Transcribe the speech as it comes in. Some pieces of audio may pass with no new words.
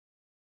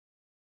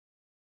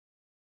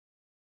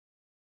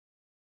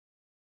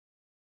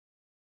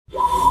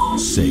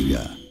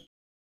Sega.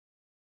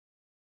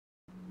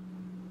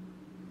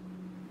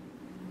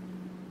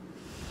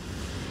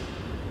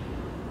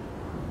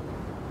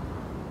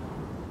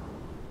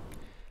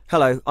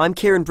 Hello, I'm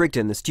Kieran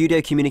Brigden, the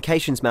Studio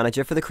Communications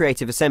Manager for the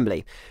Creative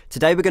Assembly.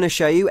 Today we're going to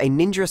show you a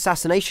ninja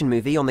assassination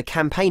movie on the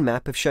campaign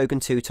map of Shogun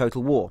 2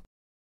 Total War.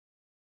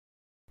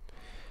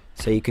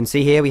 So you can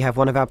see here we have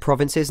one of our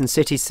provinces and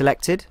cities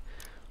selected.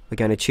 We're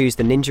going to choose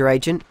the ninja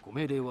agent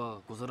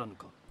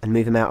and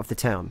move him out of the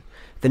town.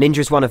 The ninja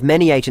is one of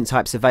many agent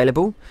types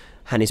available,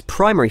 and his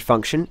primary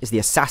function is the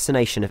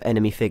assassination of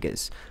enemy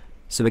figures.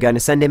 So we're going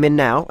to send him in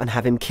now and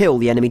have him kill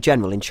the enemy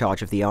general in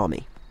charge of the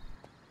army.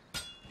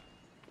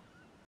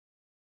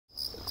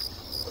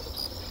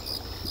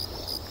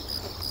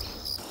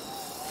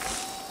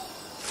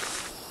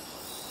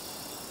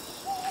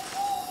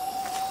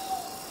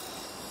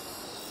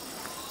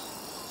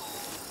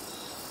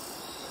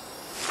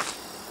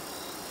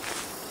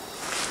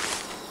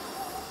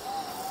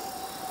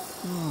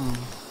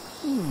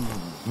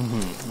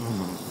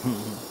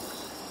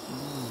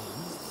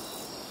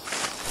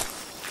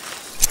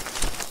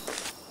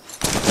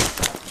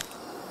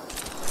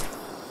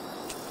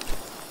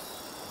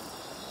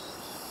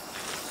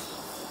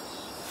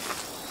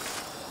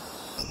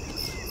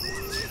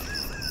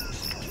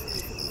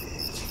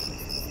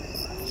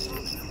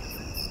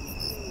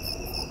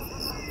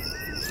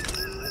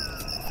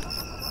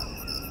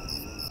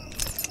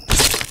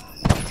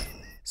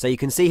 So you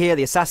can see here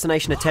the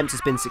assassination attempt has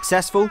been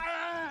successful,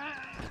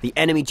 the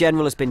enemy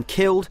general has been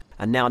killed,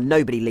 and now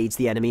nobody leads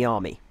the enemy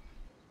army.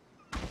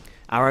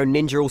 Our own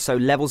ninja also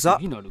levels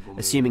up,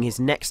 assuming his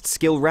next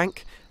skill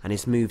rank, and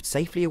is moved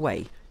safely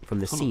away from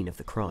the scene of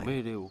the crime.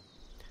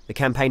 The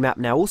campaign map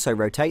now also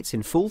rotates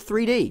in full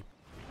 3D.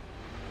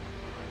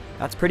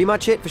 That's pretty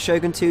much it for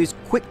Shogun 2's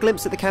quick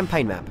glimpse at the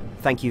campaign map.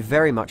 Thank you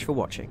very much for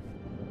watching.